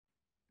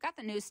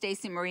got the new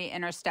Stacey Marie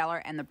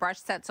Interstellar and the brush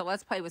set, so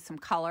let's play with some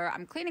color.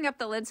 I'm cleaning up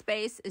the lid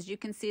space, as you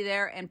can see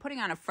there, and putting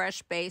on a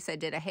fresh base. I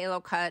did a halo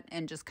cut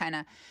and just kind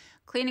of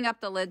cleaning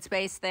up the lid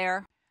space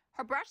there.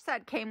 Her brush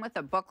set came with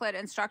a booklet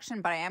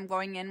instruction, but I am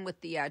going in with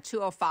the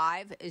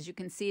 205, as you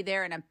can see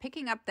there, and I'm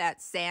picking up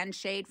that sand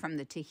shade from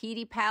the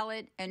Tahiti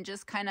palette and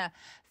just kind of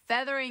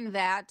feathering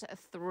that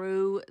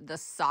through the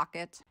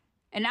socket.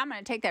 And now I'm going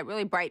to take that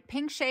really bright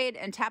pink shade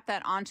and tap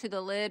that onto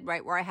the lid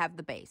right where I have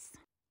the base.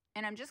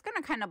 And I'm just going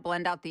to kind of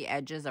blend out the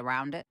edges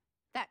around it.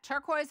 That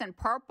turquoise and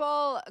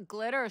purple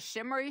glitter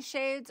shimmery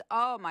shades,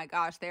 oh my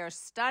gosh, they are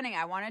stunning.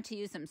 I wanted to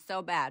use them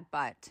so bad,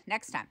 but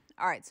next time.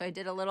 All right, so I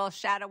did a little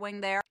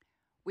shadowing there.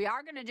 We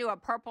are going to do a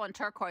purple and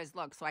turquoise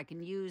look, so I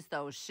can use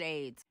those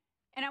shades.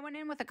 And I went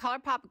in with the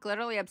ColourPop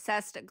Glitterly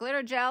Obsessed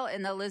Glitter Gel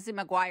in the Lizzie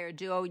McGuire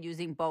Duo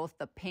using both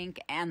the pink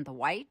and the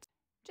white.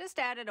 Just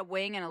added a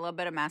wing and a little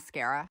bit of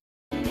mascara.